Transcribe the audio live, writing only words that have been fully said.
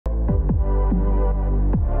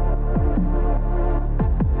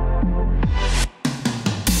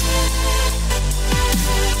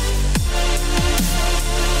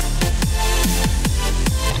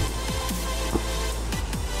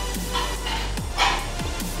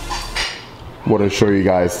Want to show you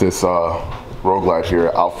guys this Road Glide here,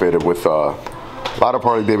 outfitted with a lot of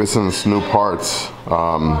Harley Davidson's new parts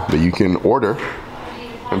that you can order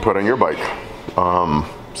and put on your bike.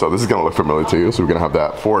 So this is going to look familiar to you. So we're going to have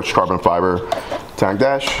that forged carbon fiber tank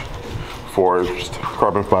dash, forged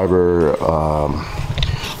carbon fiber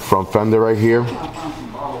front fender right here.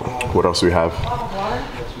 What else do we have?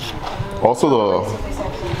 Also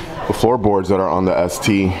the floorboards that are on the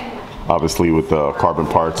ST, obviously with the carbon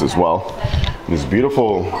parts as well. This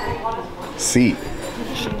beautiful seat.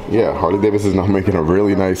 Yeah, Harley Davidson is now making a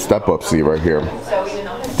really nice step-up seat right here.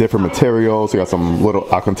 Different materials. You got some little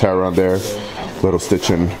Alcantara on there, little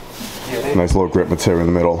stitching, nice little grip material in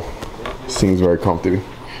the middle. Seems very comfy.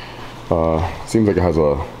 Seems like it has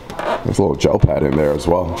a nice little gel pad in there as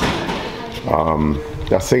well.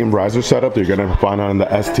 That same riser setup that you're gonna find on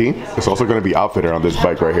the ST, it's also gonna be outfitted on this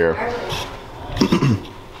bike right here.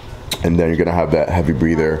 And then you're gonna have that heavy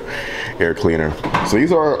breather air cleaner. So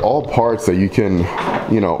these are all parts that you can,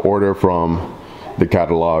 order from the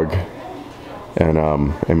catalog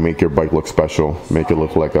and make your bike look special, make it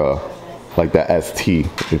look like that ST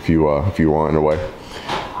if you want in a way.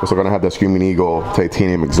 Also gonna have that Screaming Eagle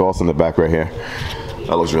titanium exhaust in the back right here.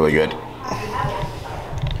 That looks really good.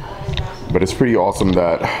 But it's pretty awesome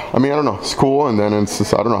that, I don't know, it's cool. And then it's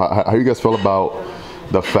just, I don't know, how you guys feel about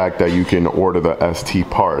the fact that you can order the ST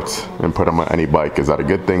parts and put them on any bike? Is that a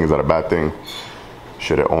good thing? Is that a bad thing?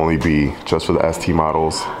 Should it only be just for the ST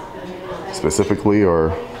models specifically,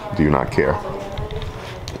 or do you not care?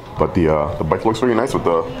 But the bike looks really nice with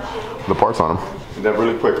the parts on them. And then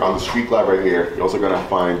really quick, on the Street Glide right here, you're also gonna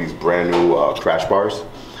find these brand new crash bars.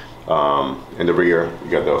 In the rear,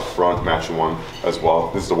 you got the front matching one as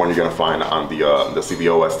well. This is the one you're gonna find on the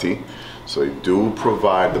CBO ST. So you do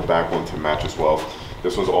provide the back one to match as well.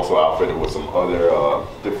 This one's also outfitted with some other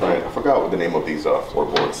different, I forgot what the name of these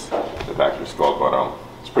floorboards the back is called, but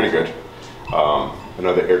it's pretty good.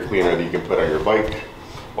 Another air cleaner that you can put on your bike.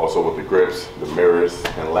 Also with the grips, the mirrors,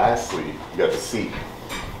 and lastly, you got the seat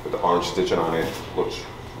with the orange stitching on it. Looks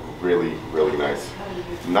really, really nice.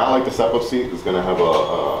 Not like the step-up seat. It's gonna have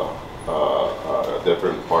a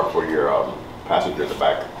different part for your passenger in the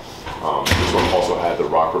back. This one also had the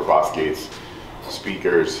rocker boss gates,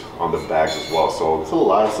 speakers on the bags as well. So there's a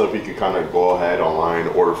lot of stuff you can kind of go ahead online,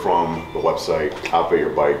 order from the website, outfit your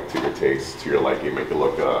bike to your taste, to your liking, make it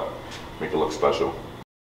look special.